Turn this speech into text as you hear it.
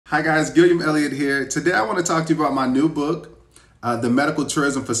Hi guys, Gilliam Elliott here. Today I want to talk to you about my new book, the Medical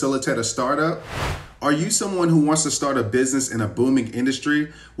Tourism Facilitator Startup. Are you someone who wants to start a business in a booming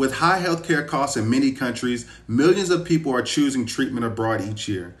industry? With high healthcare costs in many countries, millions of people are choosing treatment abroad each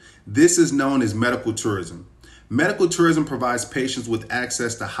year. This is known as medical tourism. Medical tourism provides patients with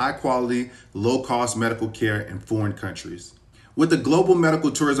access to high quality, low cost medical care in foreign countries. With the global medical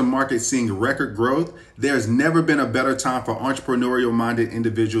tourism market seeing record growth, there has never been a better time for entrepreneurial-minded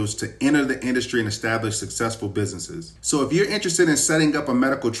individuals to enter the industry and establish successful businesses. So if you're interested in setting up a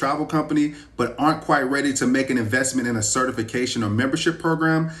medical travel company, but aren't quite ready to make an investment in a certification or membership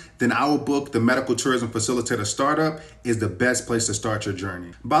program, then our book, The Medical Tourism Facilitator Startup, is the best place to start your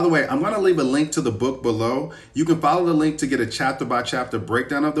journey. By the way, I'm going to leave a link to the book below. You can follow the link to get a chapter-by-chapter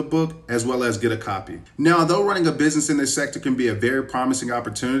breakdown of the book, as well as get a copy. Now, although running a business in this sector can be a very promising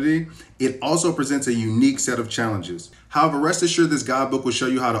opportunity, it also presents a unique set of challenges. However, rest assured this guidebook will show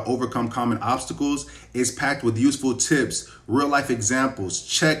you how to overcome common obstacles. It's packed with useful tips, real-life examples,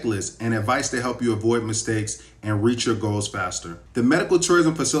 checklists, and advice to help you avoid mistakes and reach your goals faster. The Medical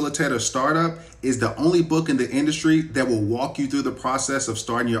Tourism Facilitator Startup is the only book in the industry that will walk you through the process of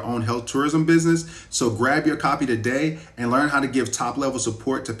starting your own health tourism business. So grab your copy today and learn how to give top-level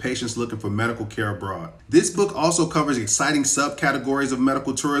support to patients looking for medical care abroad. This book also covers exciting subcategories of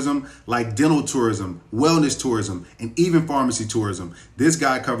medical tourism like dental tourism, wellness tourism, and even pharmacy tourism. This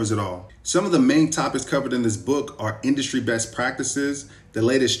guide covers it all. Some of the main topics covered in this book are industry best practices, the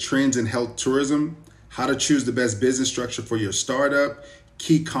latest trends in health tourism, how to choose the best business structure for your startup,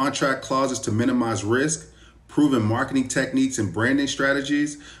 key contract clauses to minimize risk, proven marketing techniques and branding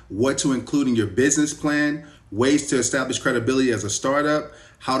strategies, what to include in your business plan, ways to establish credibility as a startup,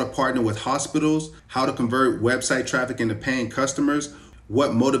 how to partner with hospitals, how to convert website traffic into paying customers,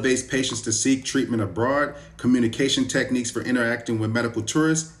 what motivates patients to seek treatment abroad, communication techniques for interacting with medical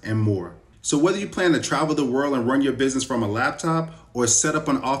tourists, and more. So whether you plan to travel the world and run your business from a laptop or set up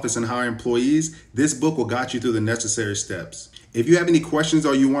an office and hire employees, this book will guide you through the necessary steps. If you have any questions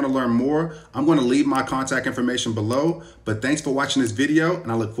or you want to learn more, I'm going to leave my contact information below. But thanks for watching this video,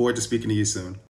 and I look forward to speaking to you soon.